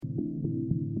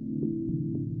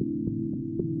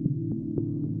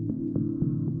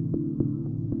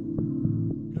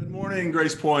morning,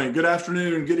 Grace Point. Good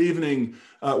afternoon, good evening,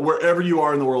 wherever you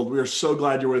are in the world. We are so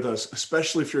glad you're with us,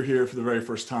 especially if you're here for the very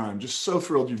first time. Just so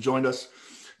thrilled you've joined us.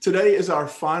 Today is our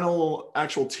final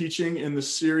actual teaching in the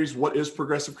series, What is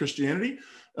Progressive Christianity?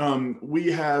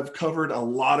 We have covered a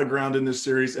lot of ground in this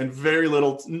series and very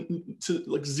little, to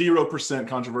like 0%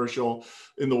 controversial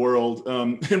in the world.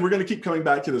 And we're going to keep coming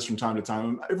back to this from time to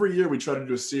time. Every year we try to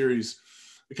do a series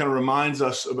that kind of reminds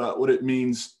us about what it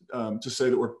means to say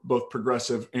that we're both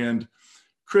progressive and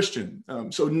Christian.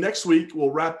 So next week, we'll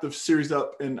wrap the series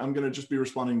up and I'm going to just be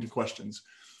responding to questions.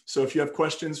 So if you have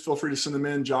questions, feel free to send them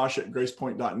in,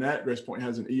 josh@gracepoint.net. GracePoint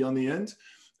has an E on the end.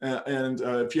 And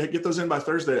if you get those in by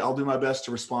Thursday, I'll do my best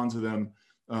to respond to them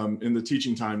in the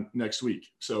teaching time next week.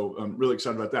 So I'm really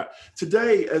excited about that.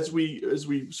 Today, as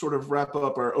we sort of wrap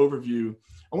up our overview,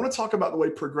 I want to talk about the way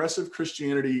progressive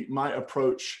Christianity might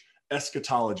approach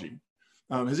eschatology.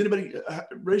 Has anybody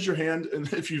raised your hand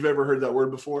and if you've ever heard that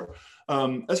word before?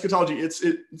 Eschatology,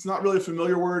 it's not really a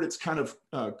familiar word. It's kind of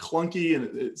clunky and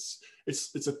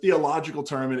it's a theological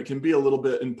term and it can be a little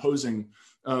bit imposing.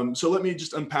 So let me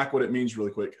just unpack what it means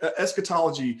really quick.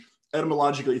 Eschatology,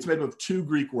 etymologically, it's made up of two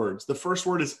Greek words. The first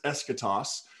word is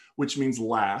eschatos, which means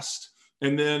last,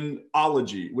 and then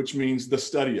ology, which means the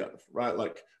study of, right?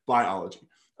 Like biology.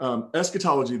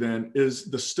 Eschatology then is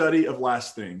the study of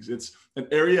last things. It's an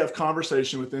area of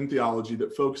conversation within theology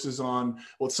that focuses on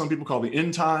what some people call the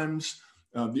end times,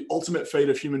 the ultimate fate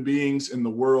of human beings in the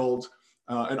world,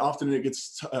 and often it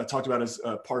gets talked about as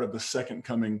part of the second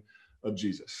coming of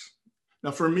Jesus.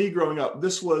 Now, for me growing up,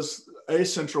 this was a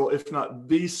central, if not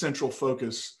the central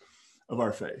focus of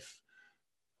our faith.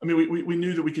 I mean, we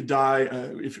knew that we could die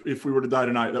if we were to die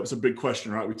tonight. That was a big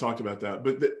question, right? We talked about that.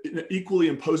 But the equally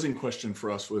imposing question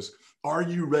for us was, are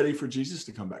you ready for Jesus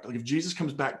to come back? Like if Jesus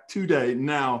comes back today,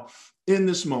 now, in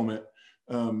this moment,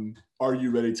 are you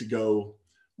ready to go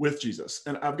with Jesus?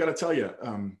 And I've got to tell you,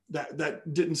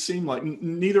 that didn't seem like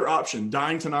neither option,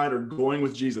 dying tonight or going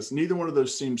with Jesus. Neither one of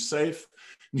those seemed safe.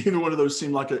 Neither one of those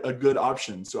seemed like a good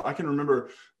option. So I can remember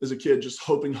as a kid just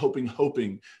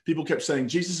hoping. People kept saying,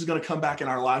 Jesus is going to come back in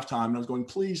our lifetime. And I was going,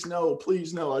 please no,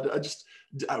 please no.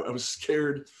 I was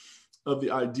scared of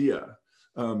the idea.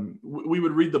 We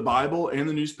would read the Bible and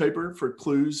the newspaper for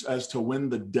clues as to when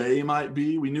the day might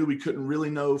be. We knew we couldn't really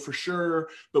know for sure,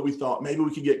 but we thought maybe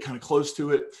we could get kind of close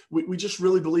to it. We just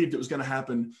really believed it was going to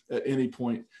happen at any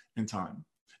point in time.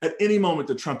 At any moment,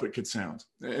 the trumpet could sound.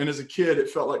 And as a kid,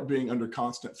 it felt like being under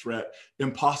constant threat,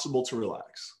 impossible to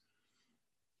relax.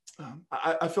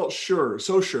 I felt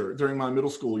so sure during my middle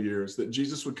school years that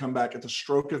Jesus would come back at the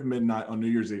stroke of midnight on New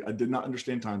Year's Eve. I did not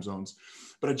understand time zones,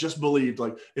 but I just believed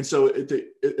and so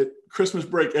at Christmas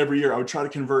break every year, I would try to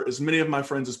convert as many of my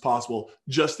friends as possible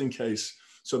just in case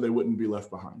so they wouldn't be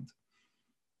left behind.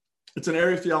 It's an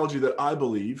area of theology that I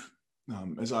believe,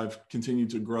 as I've continued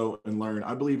to grow and learn,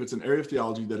 I believe it's an area of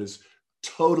theology that is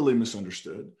totally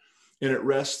misunderstood, and it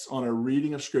rests on a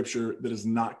reading of scripture that is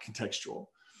not contextual.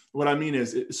 What I mean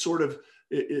is it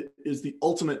is the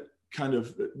ultimate kind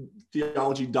of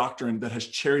theology doctrine that has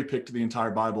cherry-picked the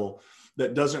entire Bible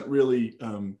that doesn't really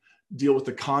deal with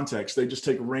the context. They just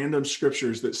take random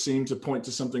scriptures that seem to point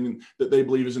to something that they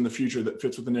believe is in the future that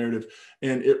fits with the narrative.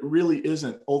 And it really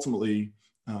isn't ultimately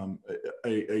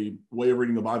a way of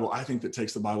reading the Bible, I think, that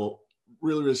takes the Bible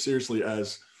really, really seriously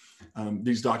as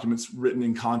these documents written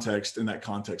in context, and that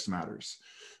context matters.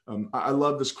 I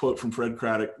love this quote from Fred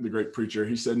Craddock, the great preacher.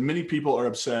 He said, many people are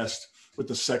obsessed with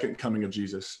the second coming of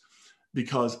Jesus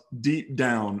because deep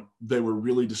down, they were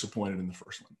really disappointed in the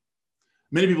first one.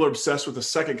 Many people are obsessed with the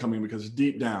second coming because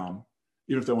deep down,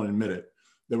 even if they won't admit it,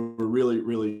 they were really,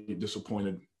 really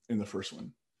disappointed in the first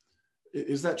one.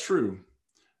 Is that true?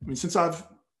 I mean, since I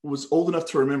was old enough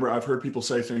to remember, I've heard people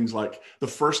say things like, the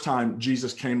first time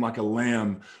Jesus came like a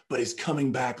lamb, but he's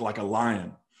coming back like a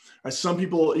lion. Some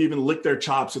people even lick their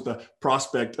chops at the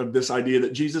prospect of this idea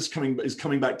that Jesus is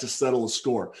coming back to settle a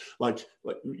score.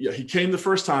 Yeah, he came the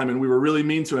first time and we were really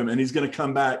mean to him, and he's going to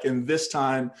come back. And this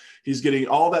time he's getting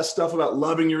all that stuff about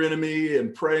loving your enemy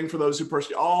and praying for those who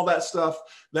persecute, all that stuff.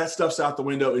 That stuff's out the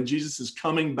window, and Jesus is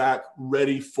coming back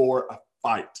ready for a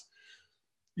fight.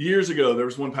 Years ago, there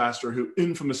was one pastor who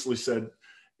infamously said,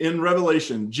 in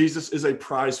Revelation, Jesus is a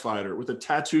prize fighter with a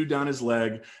tattoo down his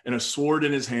leg and a sword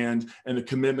in his hand and a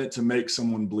commitment to make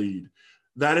someone bleed.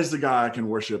 That is the guy I can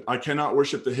worship. I cannot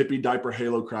worship the hippie diaper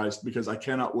halo Christ because I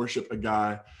cannot worship a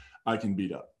guy I can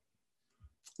beat up.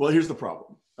 Well, here's the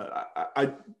problem.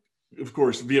 I of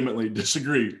course, vehemently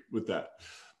disagree with that.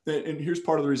 And here's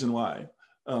part of the reason why.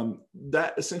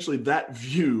 That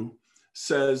view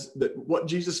says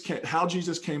that how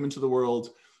Jesus came into the world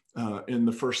in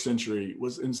the first century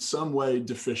was in some way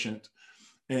deficient.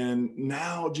 And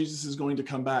now Jesus is going to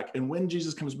come back. And when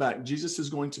Jesus comes back, Jesus is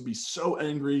going to be so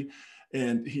angry,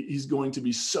 and he's going to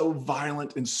be so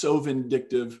violent and so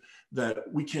vindictive that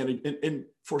we can't. And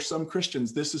for some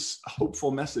Christians, this is a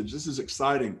hopeful message. This is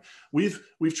exciting. We've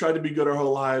tried to be good our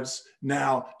whole lives.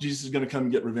 Now Jesus is going to come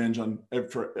and get revenge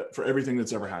for everything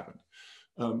that's ever happened.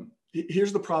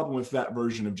 Here's the problem with that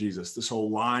version of Jesus. This whole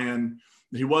lion.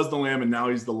 He was the lamb, and now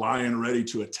he's the lion ready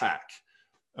to attack.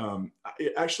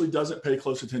 It actually doesn't pay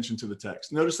close attention to the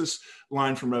text. Notice this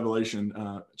line from Revelation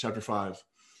chapter 5.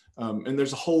 And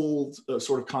there's a whole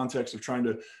sort of context of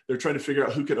they're trying to figure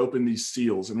out who could open these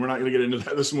seals. And we're not going to get into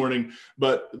that this morning,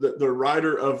 but the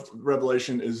writer of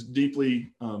Revelation is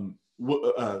deeply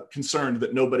concerned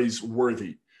that nobody's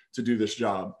worthy to do this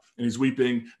job. And he's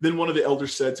weeping. Then one of the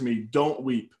elders said to me, "Don't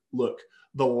weep. Look,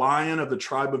 the Lion of the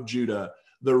tribe of Judah,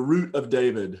 the root of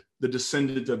David, the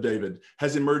descendant of David,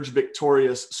 has emerged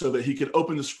victorious so that he could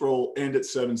open the scroll and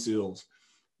its 7 seals."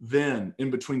 Then,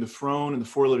 in between the throne and the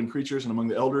 4 living creatures and among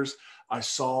the elders, I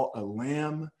saw a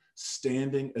lamb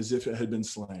standing as if it had been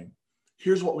slain.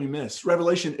 Here's what we miss.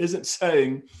 Revelation isn't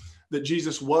saying that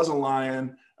Jesus was a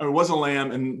lion or was a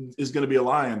lamb and is going to be a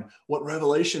lion. What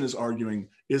Revelation is arguing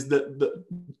is that the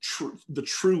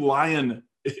true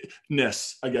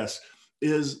lionness, I guess,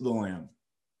 is the lamb.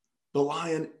 The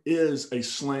lion is a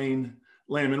slain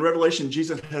lamb. In Revelation,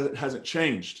 Jesus hasn't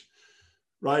changed,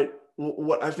 right?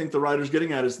 What I think the writer's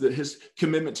getting at is that his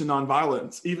commitment to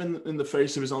nonviolence, even in the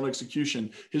face of his own execution,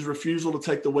 his refusal to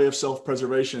take the way of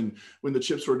self-preservation when the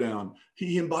chips were down,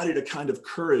 he embodied a kind of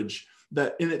courage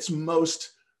that in its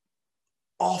most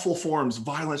awful forms,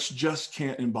 violence just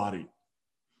can't embody.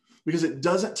 Because it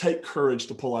doesn't take courage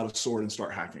to pull out a sword and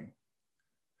start hacking.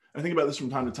 I think about this from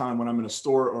time to time when I'm in a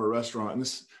store or a restaurant, and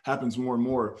this happens more and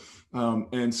more,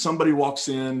 and somebody walks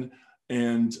in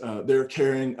and they're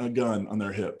carrying a gun on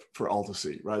their hip for all to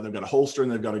see, right? They've got a holster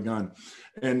and they've got a gun,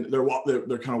 and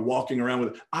they're kind of walking around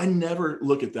with it. I never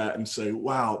look at that and say,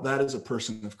 wow, that is a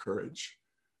person of courage.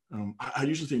 I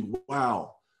usually think,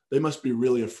 wow, they must be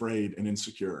really afraid and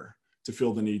insecure to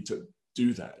feel the need to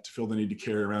do that, to feel the need to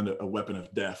carry around a weapon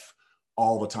of death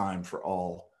all the time for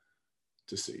all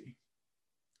to see.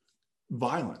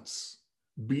 Violence,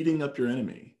 beating up your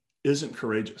enemy, isn't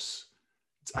courageous.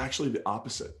 It's actually the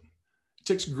opposite. It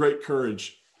takes great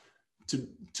courage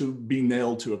to be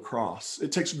nailed to a cross.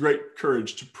 It takes great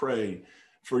courage to pray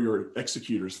for your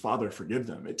executors, Father, forgive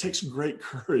them. It takes great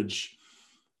courage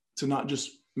to not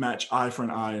just match eye for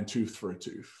an eye and tooth for a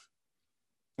tooth.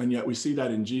 And yet we see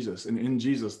that in Jesus. And in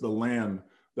Jesus, the lamb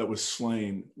that was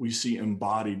slain, we see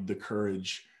embodied the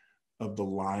courage of the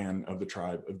Lion of the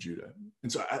tribe of Judah.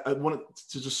 And so I wanted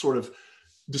to just sort of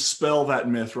dispel that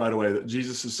myth right away that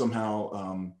Jesus is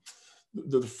somehow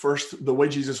the way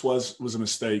Jesus was a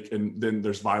mistake, and then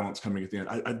there's violence coming at the end.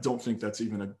 I don't think that's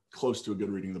even close to a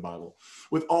good reading of the Bible.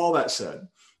 With all that said,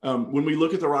 when we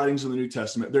look at the writings of the New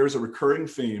Testament, there is a recurring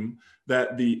theme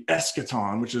that the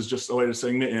eschaton, which is just a way of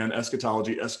saying the end,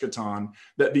 eschatology, eschaton,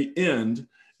 that the end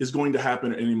is going to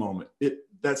happen at any moment.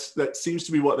 That seems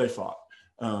to be what they thought.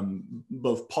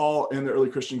 Both Paul and the early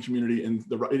Christian community, and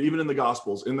even in the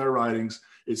Gospels, in their writings,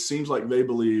 it seems like they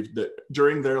believed that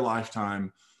during their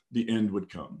lifetime, the end would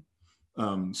come.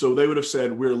 So they would have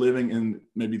said, we're living in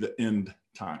maybe the end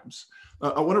times.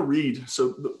 I want to read,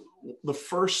 so the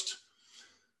first,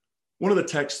 one of the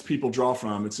texts people draw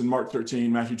from, it's in Mark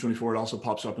 13, Matthew 24, it also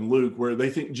pops up in Luke, where they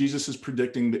think Jesus is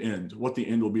predicting the end, what the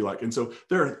end will be like. And so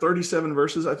there are 37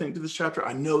 verses, I think, to this chapter.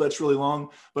 I know that's really long,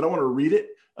 but I want to read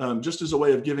it just as a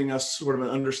way of giving us sort of an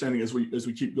understanding as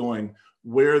we keep going,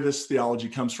 where this theology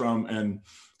comes from and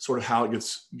sort of how it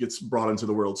gets brought into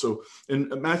the world. So in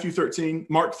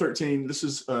Mark 13, this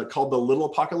is called the little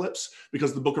apocalypse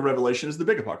because the book of Revelation is the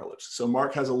big apocalypse. So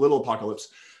Mark has a little apocalypse.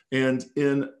 And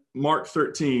in Mark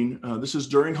 13, this is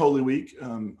during Holy Week,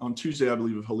 on Tuesday, I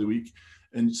believe, of Holy Week.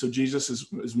 And so Jesus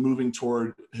is moving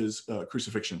toward his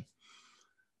crucifixion.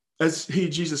 As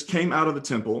Jesus came out of the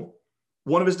temple,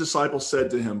 one of his disciples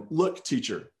said to him, "Look,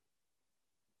 teacher,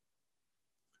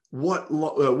 what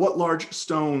large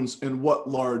stones and what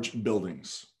large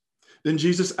buildings." Then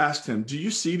Jesus asked him, "Do you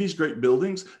see these great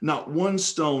buildings? Not one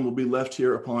stone will be left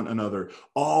here upon another.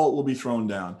 All will be thrown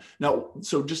down." Now,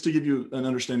 so just to give you an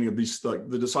understanding of these,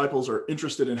 the disciples are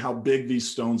interested in how big these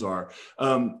stones are.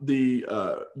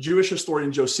 The Jewish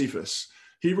historian Josephus,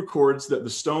 he records that the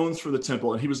stones for the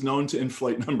temple, and he was known to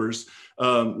inflate numbers,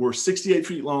 were 68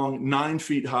 feet long, 9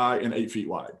 feet high, and 8 feet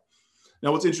wide.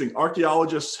 Now, what's interesting,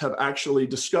 archaeologists have actually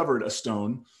discovered a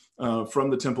stone from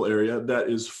the temple area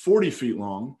that is 40 feet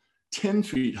long, 10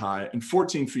 feet high and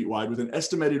 14 feet wide with an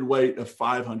estimated weight of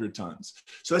 500 tons.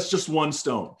 So that's just one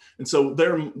stone. And so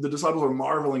the disciples are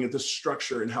marveling at this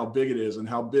structure and how big it is and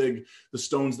how big the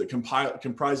stones that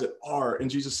comprise it are.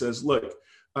 And Jesus says, look,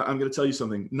 I'm going to tell you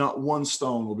something. Not one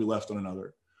stone will be left on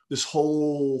another. This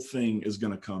whole thing is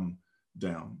going to come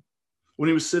down. When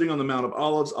he was sitting on the Mount of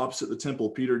Olives opposite the temple,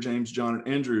 Peter, James, John, and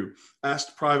Andrew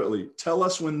asked privately, tell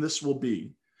us when this will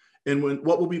be. And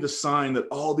what will be the sign that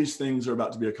all these things are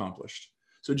about to be accomplished?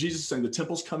 So Jesus is saying the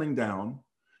temple's coming down,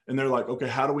 and they're like, okay,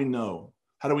 how do we know?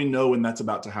 How do we know when that's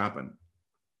about to happen?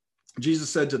 Jesus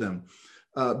said to them,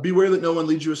 beware that no one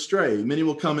leads you astray. Many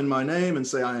will come in my name and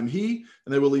say, I am he,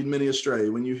 and they will lead many astray.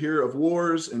 When you hear of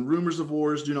wars and rumors of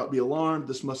wars, do not be alarmed.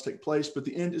 This must take place, but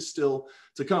the end is still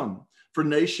to come. For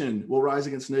nation will rise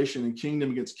against nation and kingdom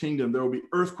against kingdom. There will be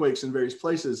earthquakes in various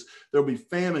places. There will be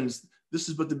famines. This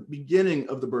is but the beginning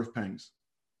of the birth pangs.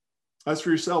 As for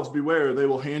yourselves, beware, they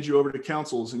will hand you over to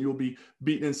councils, and you will be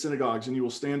beaten in synagogues, and you will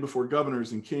stand before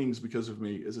governors and kings because of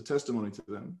me as a testimony to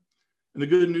them. And the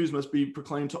good news must be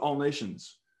proclaimed to all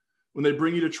nations. When they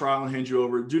bring you to trial and hand you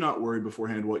over, do not worry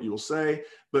beforehand what you will say,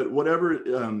 but whatever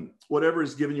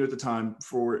is given you at the time,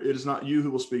 for it is not you who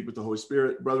will speak, but the Holy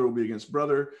Spirit. Brother will be against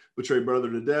brother, betray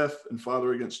brother to death, and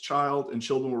father against child, and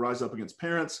children will rise up against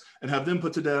parents and have them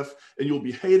put to death, and you will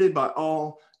be hated by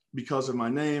all because of my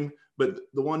name, but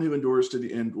the one who endures to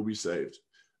the end will be saved.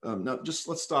 Now, just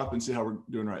let's stop and see how we're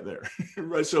doing right there.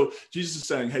 Right. So Jesus is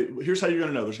saying, hey, here's how you're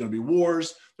going to know. There's going to be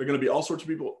wars. There are going to be all sorts of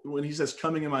people. When he says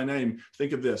coming in my name,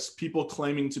 think of this: people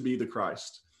claiming to be the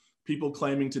Christ, people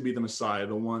claiming to be the Messiah,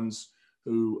 the ones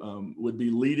who would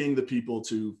be leading the people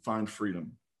to find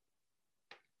freedom.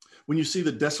 When you see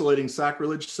the desolating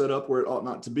sacrilege set up where it ought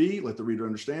not to be, let the reader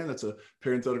understand. That's a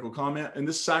parenthetical comment. And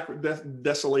this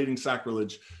desolating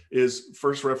sacrilege is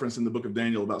first referenced in the book of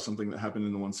Daniel about something that happened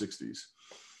in the 160s.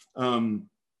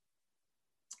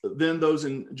 Then those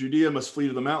in Judea must flee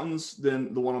to the mountains.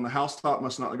 Then the one on the housetop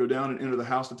must not go down and enter the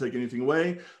house to take anything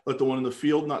away. Let the one in the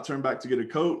field not turn back to get a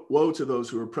coat. Woe to those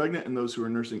who are pregnant and those who are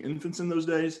nursing infants in those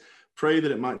days. Pray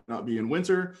that it might not be in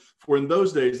winter, for in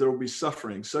those days there will be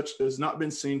suffering, such as not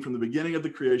been seen from the beginning of the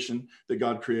creation that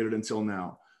God created until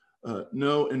now.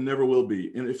 No, and never will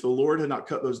be. And if the Lord had not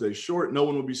cut those days short, no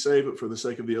one would be saved, but for the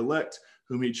sake of the elect,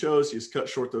 whom he chose, he has cut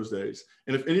short those days.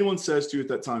 And if anyone says to you at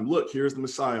that time, look, here's the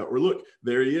Messiah, or look,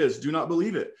 there he is, do not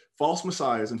believe it. False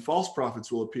messiahs and false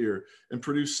prophets will appear and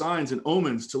produce signs and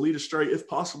omens to lead astray, if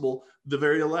possible, the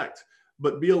very elect.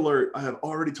 But be alert, I have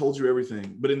already told you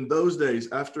everything. But in those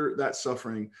days, after that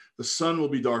suffering, the sun will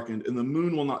be darkened, and the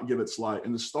moon will not give its light,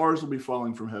 and the stars will be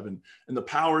falling from heaven, and the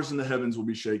powers in the heavens will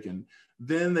be shaken.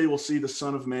 Then they will see the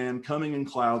Son of Man coming in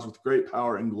clouds with great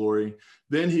power and glory.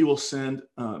 Then he will send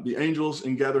the angels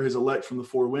and gather his elect from the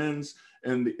four winds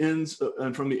and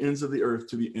from the ends of the earth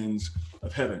to the ends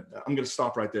of heaven. I'm going to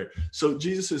stop right there. So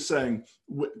Jesus is saying,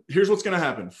 here's what's going to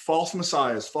happen. False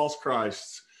messiahs, false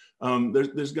Christs.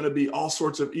 There's going to be all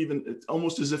sorts of, even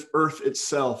almost as if earth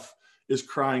itself is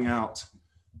crying out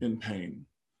in pain.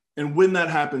 And when that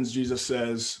happens, Jesus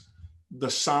says,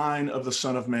 the sign of the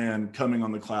Son of Man coming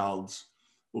on the clouds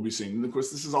will be seen. And of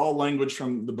course, this is all language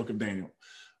from the book of Daniel.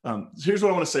 Here's what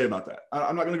I want to say about that.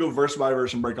 I'm not going to go verse by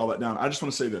verse and break all that down. I just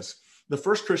want to say this. The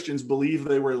first Christians believed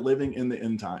they were living in the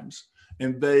end times,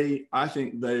 and I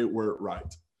think they were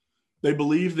right. They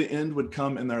believed the end would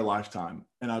come in their lifetime,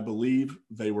 and I believe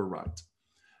they were right,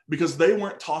 because they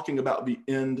weren't talking about the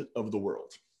end of the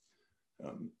world.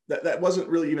 That wasn't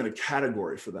really even a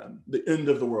category for them, the end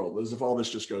of the world, as if all this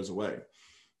just goes away.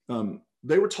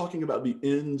 They were talking about the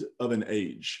end of an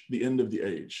age, the end of the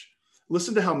age.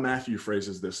 Listen to how Matthew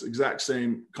phrases this exact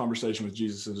same conversation with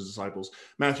Jesus and his disciples.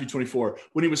 Matthew 24,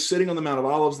 when he was sitting on the Mount of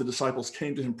Olives, the disciples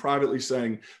came to him privately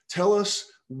saying, tell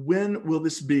us, when will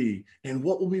this be? And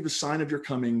what will be the sign of your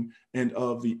coming and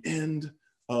of the end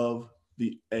of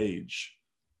the age?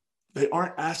 They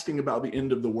aren't asking about the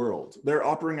end of the world. They're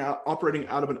operating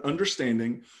out of an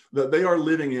understanding that they are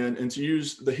living in, and to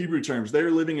use the Hebrew terms, they're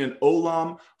living in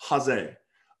olam hazeh.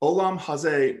 Olam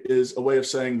hazeh is a way of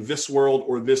saying this world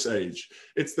or this age.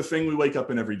 It's the thing we wake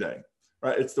up in every day,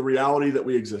 right? It's the reality that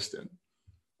we exist in.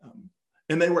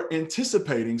 And they were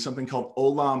anticipating something called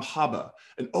olam haba.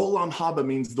 And olam haba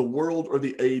means the world or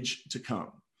the age to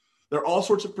come. There are all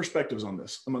sorts of perspectives on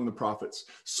this among the prophets.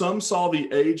 Some saw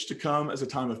the age to come as a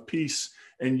time of peace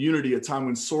and unity, a time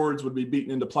when swords would be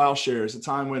beaten into plowshares, a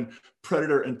time when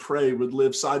predator and prey would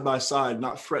live side by side,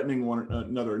 not threatening one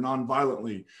another,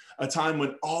 non-violently, a time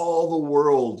when all the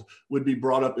world would be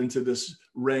brought up into this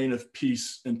reign of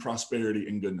peace and prosperity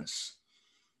and goodness.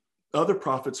 Other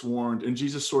prophets warned, and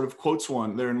Jesus sort of quotes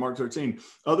one there in Mark 13.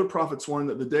 Other prophets warned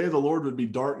that the day of the Lord would be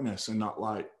darkness and not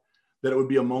light, that it would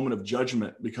be a moment of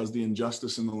judgment because the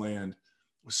injustice in the land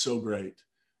was so great.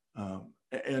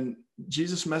 And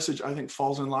Jesus' message, I think,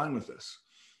 falls in line with this.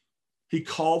 He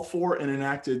called for and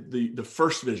enacted the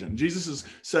first vision. Jesus is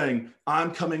saying,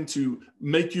 I'm coming to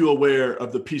make you aware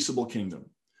of the peaceable kingdom,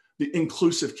 the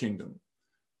inclusive kingdom,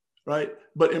 right?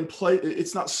 But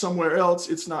it's not somewhere else.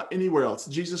 It's not anywhere else.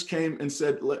 Jesus came and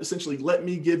said, essentially, let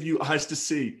me give you eyes to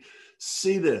see.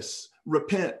 See this,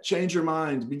 repent, change your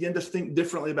mind, begin to think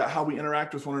differently about how we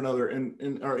interact with one another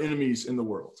and our enemies in the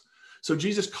world. So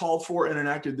Jesus called for and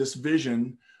enacted this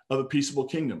vision of a peaceable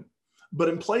kingdom. But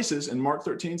in places, and Mark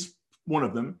 13's one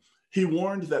of them, he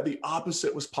warned that the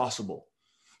opposite was possible.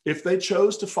 If they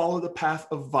chose to follow the path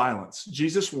of violence,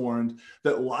 Jesus warned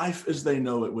that life as they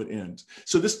know it would end.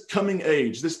 So this coming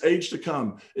age, this age to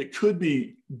come, it could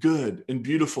be good and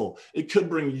beautiful. It could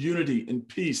bring unity and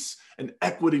peace and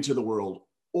equity to the world,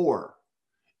 or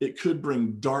it could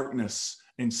bring darkness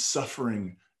and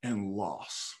suffering and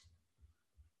loss.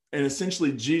 And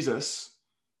essentially Jesus,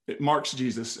 Mark's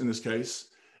Jesus in this case,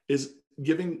 is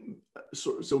giving,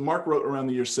 so Mark wrote around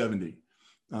the year 70.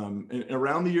 And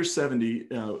around the year 70,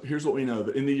 here's what we know,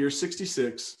 that in the year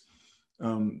 66,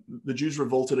 the Jews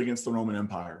revolted against the Roman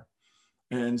Empire.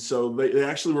 And so they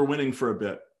actually were winning for a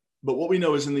bit. But what we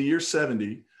know is in the year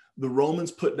 70, the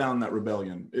Romans put down that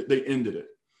rebellion. They ended it.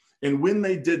 And when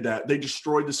they did that, they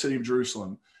destroyed the city of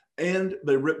Jerusalem and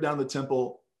they ripped down the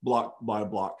temple block by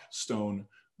block, stone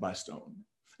by stone.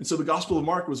 And so the Gospel of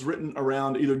Mark was written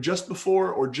around either just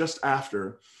before or just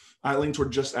after, I lean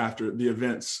toward just after the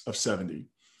events of 70,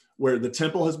 where the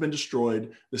temple has been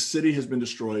destroyed, the city has been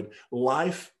destroyed,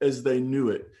 life as they knew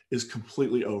it is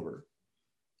completely over,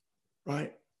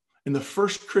 right? And the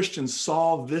first Christians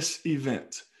saw this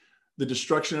event, the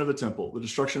destruction of the temple, the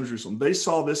destruction of Jerusalem. They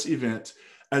saw this event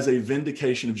as a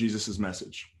vindication of Jesus's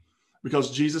message,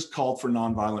 because Jesus called for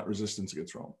nonviolent resistance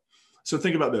against Rome. So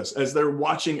think about this. As they're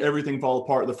watching everything fall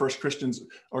apart, the first Christians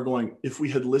are going, if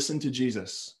we had listened to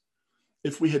Jesus,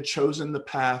 if we had chosen the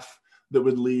path that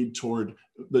would lead toward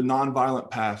the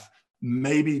nonviolent path,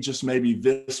 maybe, just maybe,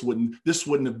 this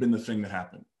wouldn't have been the thing that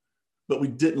happened. But we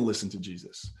didn't listen to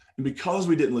Jesus. And because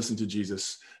we didn't listen to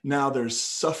Jesus, now there's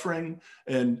suffering.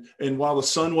 And while the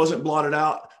sun wasn't blotted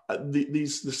out,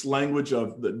 this language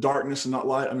of the darkness and not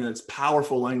light, I mean, it's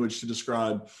powerful language to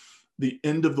describe the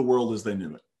end of the world as they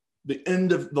knew it. The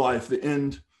end of life, the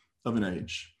end of an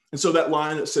age. And so that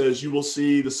line that says, you will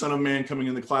see the Son of Man coming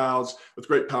in the clouds with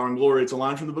great power and glory, it's a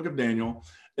line from the book of Daniel.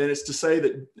 And it's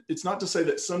not to say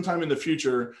that sometime in the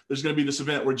future, there's going to be this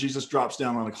event where Jesus drops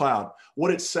down on a cloud. What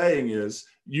it's saying is,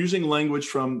 using language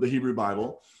from the Hebrew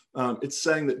Bible, it's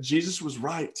saying that Jesus was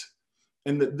right.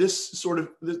 And that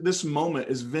this moment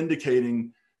is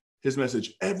vindicating his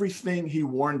message. Everything he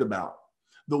warned about,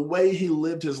 the way he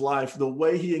lived his life, the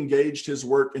way he engaged his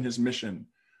work and his mission,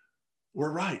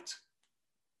 were right.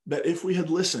 That if we had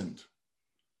listened,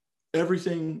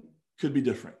 everything could be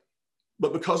different.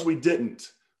 But because we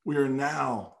didn't, we are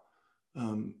now,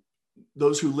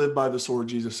 those who live by the sword,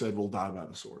 Jesus said, will die by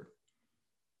the sword.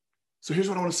 So here's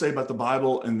what I want to say about the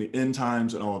Bible and the end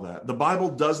times and all of that. The Bible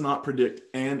does not predict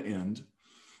an end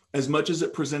as much as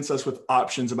it presents us with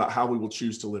options about how we will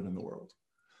choose to live in the world.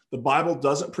 The Bible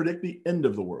doesn't predict the end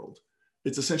of the world.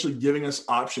 It's essentially giving us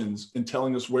options and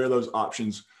telling us where those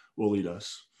options will lead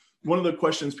us. One of the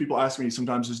questions people ask me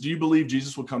sometimes is, do you believe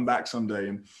Jesus will come back someday?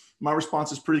 And my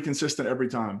response is pretty consistent every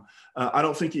time. I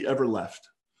don't think he ever left.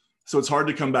 So it's hard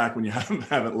to come back when you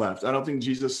haven't left. I don't think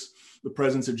the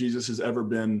presence of Jesus has ever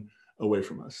been away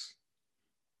from us.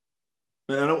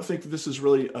 And I don't think this is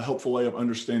really a helpful way of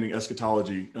understanding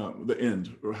eschatology, the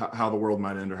end, or how the world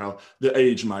might end, or how the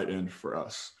age might end for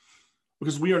us.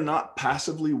 Because we are not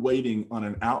passively waiting on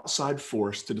an outside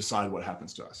force to decide what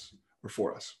happens to us or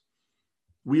for us.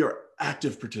 We are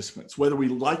active participants, whether we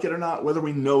like it or not, whether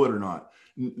we know it or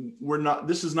not.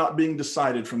 This is not being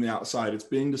decided from the outside. It's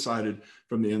being decided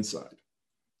from the inside.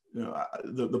 You know,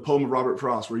 the poem of Robert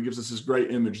Frost, where he gives us this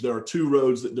great image. There are two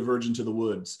roads that diverge into the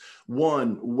woods,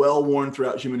 one well-worn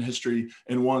throughout human history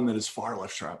and one that is far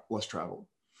less traveled.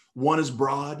 One is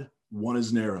broad, one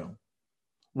is narrow.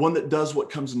 One that does what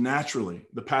comes naturally,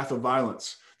 the path of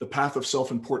violence, the path of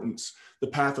self-importance, the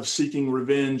path of seeking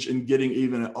revenge and getting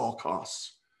even at all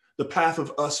costs, the path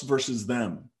of us versus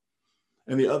them.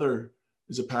 And the other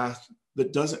is a path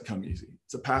that doesn't come easy.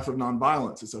 It's a path of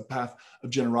nonviolence. It's a path of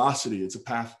generosity. It's a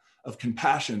path of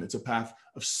compassion. It's a path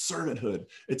of servanthood.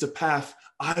 It's a path,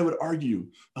 I would argue,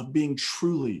 of being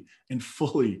truly and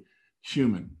fully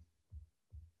human.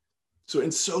 So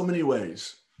in so many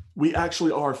ways, We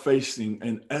actually are facing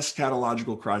an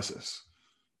eschatological crisis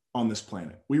on this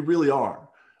planet. We really are.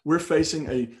 We're facing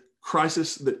a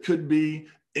crisis that could be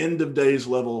end of days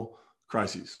level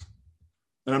crises.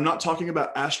 And I'm not talking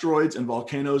about asteroids and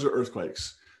volcanoes or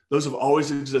earthquakes. Those have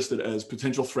always existed as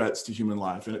potential threats to human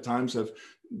life, and at times have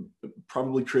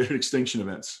probably created extinction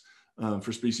events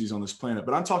for species on this planet.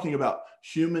 But I'm talking about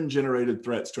human generated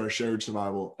threats to our shared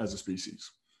survival as a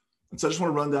species. And so I just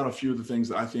want to run down a few of the things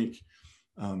that I think,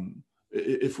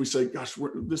 if we say, gosh,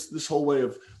 this whole way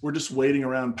of we're just waiting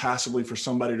around passively for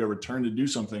somebody to return to do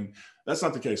something, that's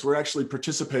not the case. We're actually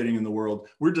participating in the world.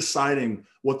 We're deciding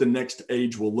what the next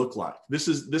age will look like. This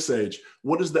is this age.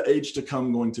 What is the age to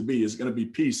come going to be? Is it going to be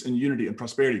peace and unity and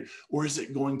prosperity? Or is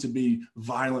it going to be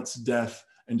violence, death,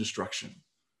 and destruction?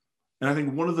 And I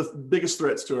think one of the biggest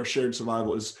threats to our shared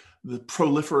survival is the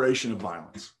proliferation of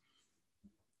violence.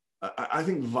 I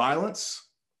think violence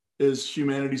is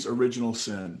humanity's original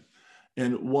sin,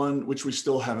 and one which we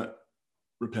still haven't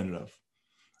repented of.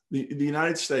 The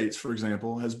United States, for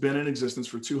example, has been in existence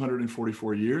for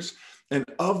 244 years. And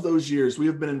of those years, we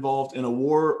have been involved in a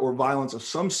war or violence of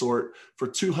some sort for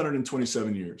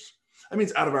 227 years. That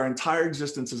means out of our entire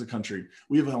existence as a country,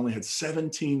 we have only had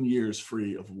 17 years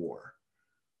free of war.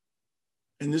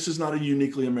 And this is not a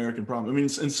uniquely American problem. I mean,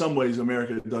 in some ways,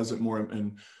 America does it more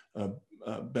and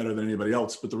better than anybody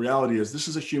else. But the reality is this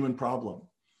is a human problem.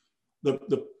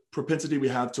 The propensity we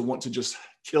have to want to just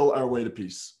kill our way to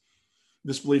peace.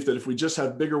 This belief that if we just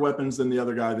have bigger weapons than the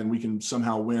other guy, then we can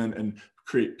somehow win and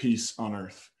create peace on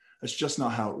earth. That's just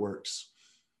not how it works.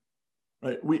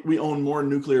 Right? We own more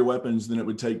nuclear weapons than it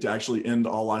would take to actually end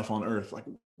all life on earth. Like,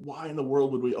 why in the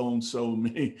world would we own so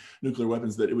many nuclear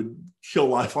weapons that it would kill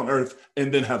life on earth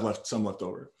and then have some left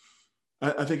over?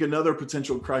 I think another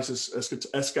potential crisis,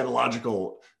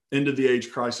 eschatological end of the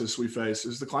age crisis we face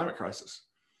is the climate crisis.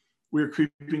 We are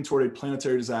creeping toward a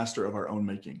planetary disaster of our own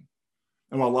making.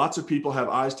 And while lots of people have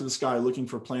eyes to the sky looking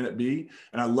for planet B,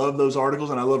 and I love those articles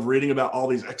and I love reading about all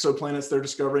these exoplanets they're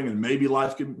discovering and maybe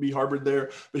life could be harbored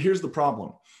there, but here's the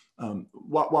problem.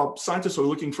 While scientists are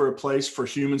looking for a place for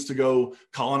humans to go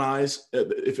colonize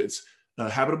if it's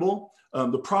habitable,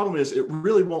 the problem is it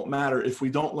really won't matter if we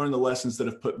don't learn the lessons that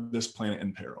have put this planet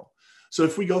in peril. So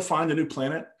if we go find a new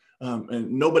planet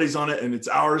and nobody's on it and it's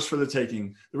ours for the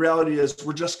taking, the reality is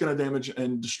we're just going to damage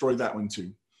and destroy that one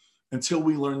too, until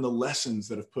we learn the lessons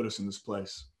that have put us in this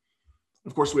place.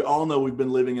 Of course, we all know we've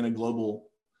been living in a global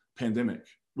pandemic.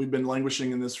 We've been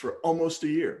languishing in this for almost a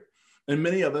year. And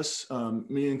many of us,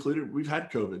 me included, we've had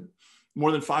COVID.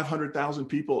 More than 500,000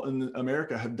 people in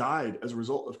America have died as a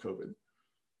result of COVID.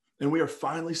 And we are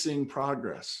finally seeing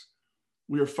progress.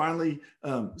 We are finally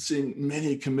seeing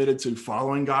many committed to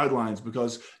following guidelines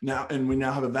because we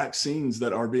now have vaccines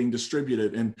that are being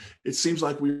distributed. And it seems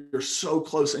like we are so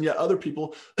close. And yet other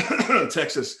people,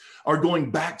 Texas, are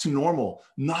going back to normal,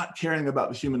 not caring about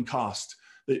the human cost.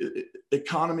 The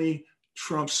economy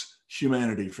trumps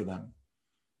humanity for them.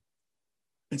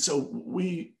 And so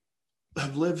we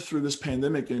have lived through this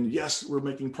pandemic, and yes, we're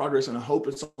making progress and I hope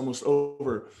it's almost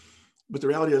over. But the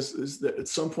reality is that at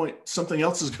some point, something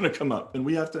else is going to come up. And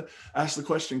we have to ask the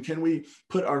question, can we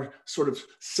put our sort of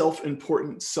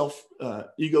self-important,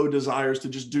 ego desires to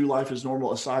just do life as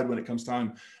normal aside when it comes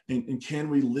time? And can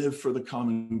we live for the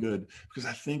common good? Because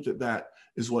I think that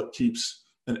is what keeps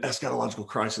an eschatological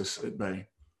crisis at bay.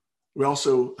 We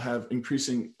also have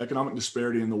increasing economic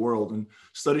disparity in the world. And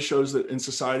study shows that in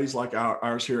societies like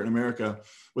ours here in America,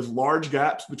 with large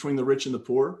gaps between the rich and the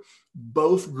poor,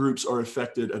 both groups are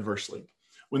affected adversely.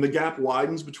 When the gap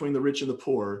widens between the rich and the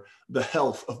poor, the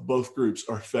health of both groups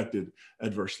are affected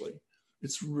adversely.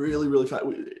 It's really, really fast.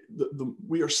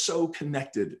 We are so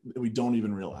connected that we don't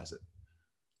even realize it.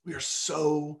 We are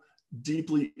so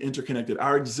deeply interconnected.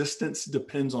 Our existence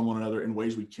depends on one another in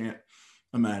ways we can't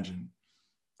imagine.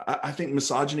 I think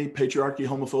misogyny, patriarchy,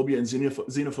 homophobia, and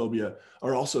xenophobia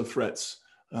are also threats,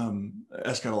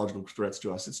 eschatological threats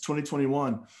to us. It's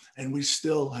 2021, and we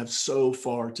still have so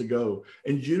far to go.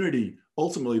 And unity,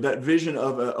 ultimately, that vision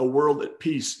of a world at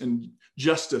peace and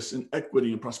justice and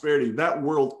equity and prosperity, that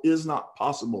world is not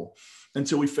possible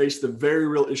until we face the very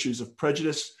real issues of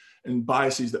prejudice and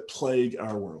biases that plague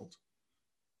our world.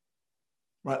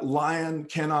 Right? Lion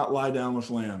cannot lie down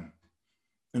with lamb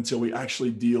until we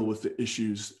actually deal with the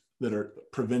issues that are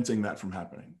preventing that from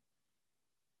happening.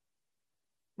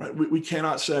 Right? We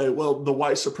cannot say, well, the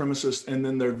white supremacists and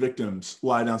then their victims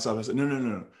lie down side by side.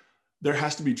 No. There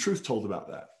has to be truth told about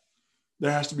that. There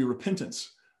has to be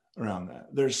repentance around that.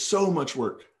 There's so much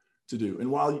work to do. And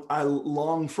while I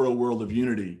long for a world of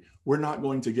unity, we're not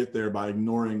going to get there by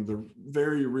ignoring the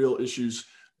very real issues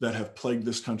that have plagued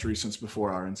this country since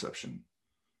before our inception.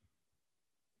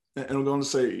 And I'm going to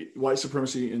say white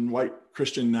supremacy and white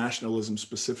Christian nationalism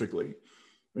specifically.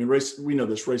 I mean, race, we know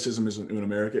this, racism isn't new in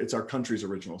America. It's our country's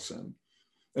original sin.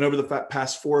 And over the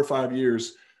past 4 or 5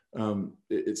 years,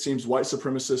 it seems white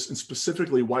supremacists and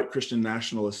specifically white Christian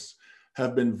nationalists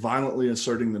have been violently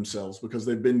asserting themselves because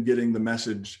they've been getting the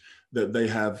message that they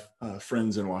have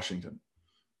friends in Washington.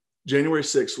 January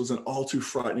 6th was an all too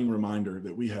frightening reminder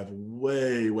that we have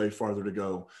way, way farther to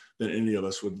go than any of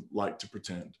us would like to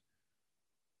pretend.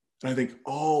 And I think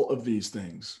all of these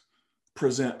things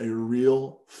present a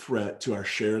real threat to our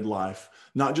shared life,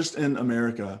 not just in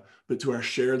America, but to our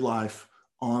shared life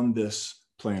on this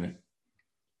planet.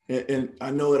 And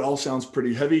I know it all sounds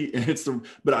pretty heavy, and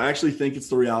but I actually think it's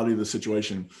the reality of the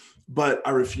situation. But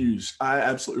I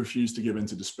absolutely refuse to give in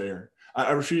to despair.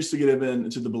 I refuse to give in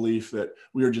to the belief that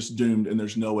we are just doomed and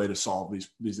there's no way to solve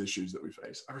these issues that we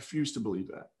face. I refuse to believe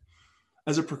that.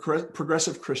 As a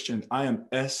progressive Christian, I am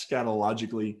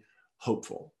eschatologically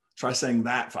hopeful. Try saying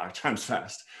that 5 times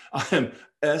fast. I am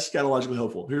eschatologically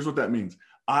hopeful. Here's what that means.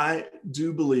 I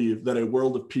do believe that a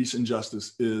world of peace and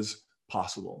justice is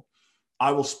possible.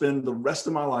 I will spend the rest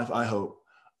of my life, I hope,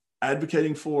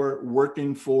 advocating for,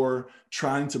 working for,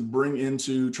 trying to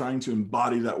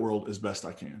embody that world as best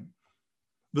I can.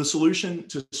 The solution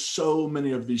to so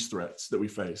many of these threats that we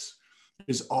face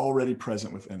is already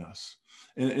present within us.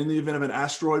 And in the event of an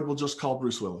asteroid, we'll just call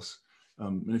Bruce Willis.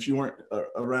 And if you weren't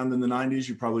around in the 90s,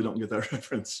 you probably don't get that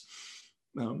reference.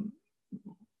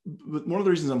 But one of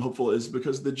the reasons I'm hopeful is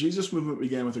because the Jesus movement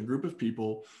began with a group of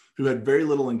people who had very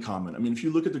little in common. I mean, if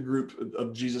you look at the group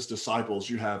of Jesus' disciples,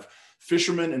 you have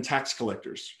fishermen and tax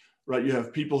collectors, right? You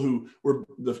have people who were,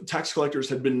 the tax collectors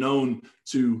had been known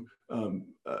to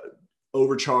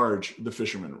overcharge the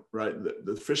fishermen, right?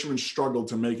 The fishermen struggled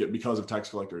to make it because of tax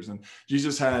collectors. And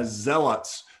Jesus has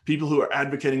zealots, people who are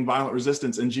advocating violent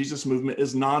resistance, and Jesus' movement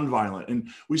is nonviolent. And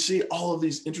we see all of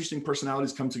these interesting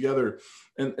personalities come together,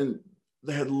 and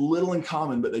they had little in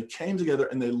common, but they came together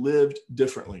and they lived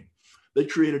differently. They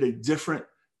created a different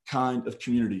kind of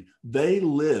community. They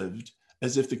lived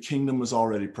as if the kingdom was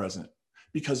already present,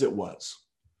 because it was.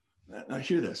 Now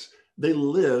hear this. They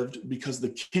lived because the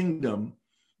kingdom,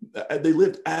 they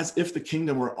lived as if the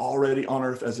kingdom were already on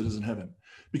earth as it is in heaven,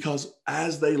 because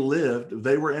as they lived,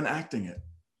 they were enacting it.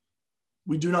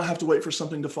 We do not have to wait for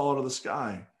something to fall out of the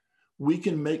sky. We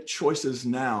can make choices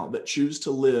now that choose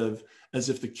to live as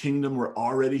if the kingdom were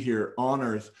already here on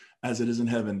earth as it is in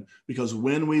heaven, because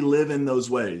when we live in those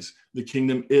ways, the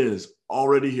kingdom is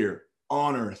already here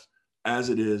on earth as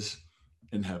it is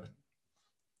in heaven.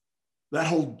 That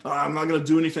whole, I'm not going to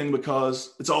do anything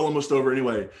because it's all almost over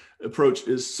anyway, approach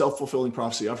is self-fulfilling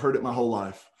prophecy. I've heard it my whole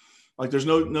life. Like there's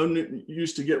no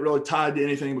use to get really tied to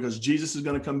anything because Jesus is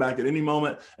going to come back at any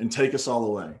moment and take us all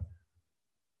away.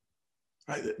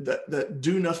 Right? That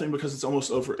do nothing because it's almost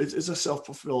over. It's a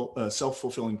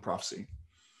self-fulfilling prophecy.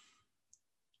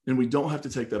 And we don't have to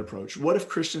take that approach. What if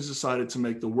Christians decided to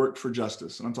make the work for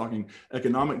justice, and I'm talking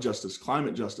economic justice,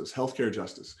 climate justice, healthcare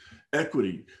justice,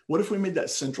 equity, what if we made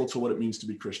that central to what it means to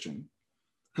be Christian?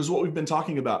 Because what we've been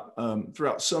talking about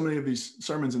throughout so many of these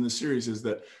sermons in this series is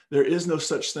that there is no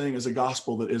such thing as a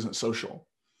gospel that isn't social.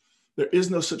 There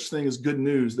is no such thing as good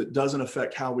news that doesn't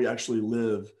affect how we actually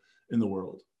live in the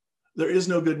world. There is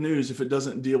no good news if it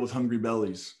doesn't deal with hungry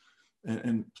bellies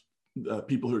and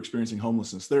people who are experiencing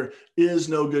homelessness. There is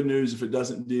no good news if it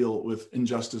doesn't deal with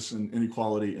injustice and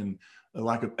inequality and a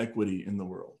lack of equity in the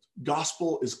world.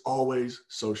 Gospel is always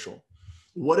social.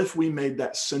 What if we made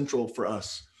that central for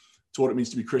us to what it means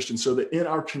to be Christian, so that in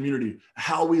our community,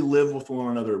 how we live with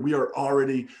one another, we are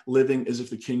already living as if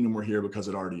the kingdom were here because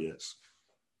it already is?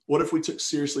 What if we took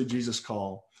seriously Jesus'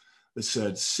 call that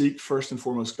said, seek first and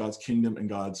foremost God's kingdom and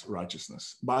God's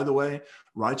righteousness? By the way,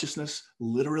 righteousness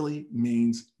literally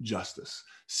means justice.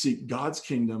 Seek God's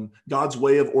kingdom, God's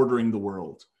way of ordering the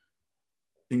world,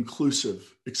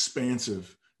 inclusive,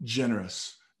 expansive,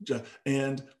 generous,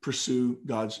 and pursue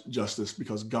God's justice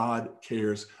because God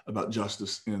cares about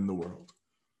justice in the world.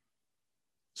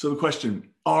 So the question,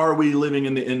 are we living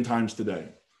in the end times today?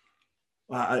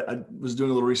 I was doing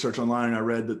a little research online and I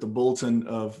read that the Bulletin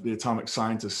of the Atomic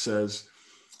Scientists says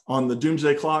on the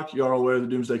doomsday clock, you are aware of the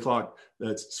doomsday clock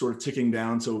that's sort of ticking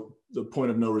down to the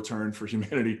point of no return for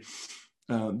humanity.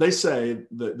 They say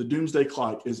that the doomsday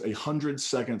clock is 100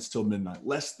 seconds till midnight,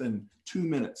 less than 2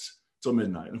 minutes till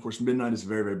midnight. And of course, midnight is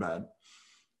very, very bad.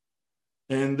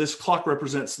 And this clock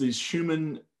represents these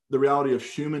human the reality of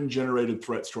human generated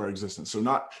threats to our existence. So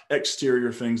not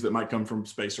exterior things that might come from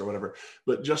space or whatever,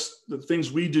 but just the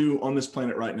things we do on this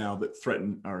planet right now that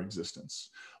threaten our existence.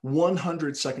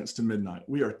 100 seconds to midnight,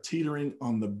 we are teetering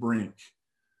on the brink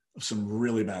of some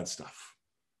really bad stuff.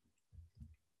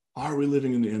 Are we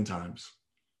living in the end times?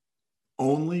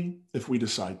 Only if we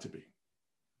decide to be.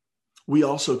 We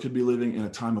also could be living in a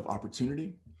time of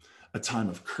opportunity, a time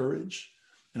of courage,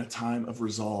 and a time of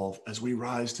resolve as we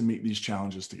rise to meet these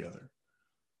challenges together.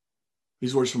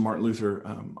 These words from Martin Luther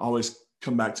always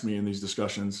come back to me in these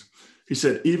discussions. He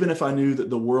said, even if I knew that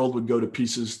the world would go to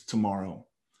pieces tomorrow,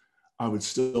 I would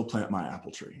still plant my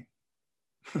apple tree,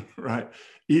 right?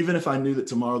 Even if I knew that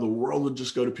tomorrow the world would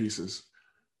just go to pieces,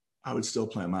 I would still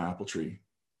plant my apple tree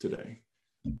today.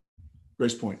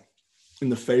 Grace Point, in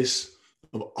the face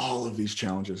of all of these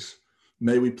challenges,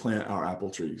 may we plant our apple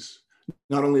trees,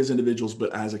 not only as individuals,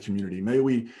 but as a community. May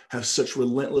we have such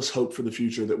relentless hope for the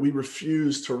future that we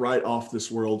refuse to write off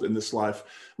this world and this life.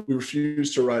 We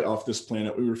refuse to write off this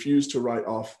planet. We refuse to write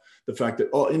off the fact that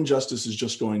all injustice is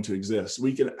just going to exist.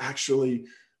 We can actually,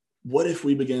 what if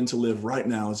we begin to live right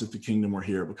now as if the kingdom were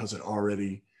here, because it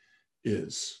already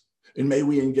is. And may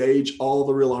we engage all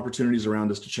the real opportunities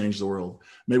around us to change the world.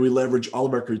 May we leverage all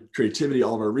of our creativity,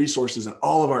 all of our resources, and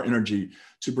all of our energy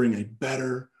to bring a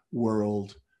better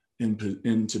world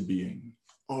into being.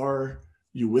 Are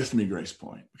you with me, Grace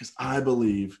Point? Because I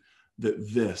believe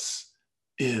that this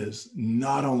is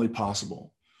not only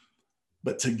possible,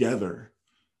 but together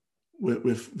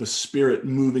with the Spirit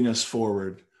moving us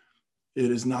forward,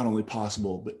 it is not only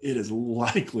possible, but it is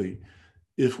likely,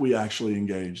 if we actually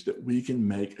engage, that we can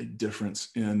make a difference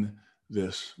in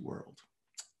this world.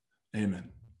 Amen.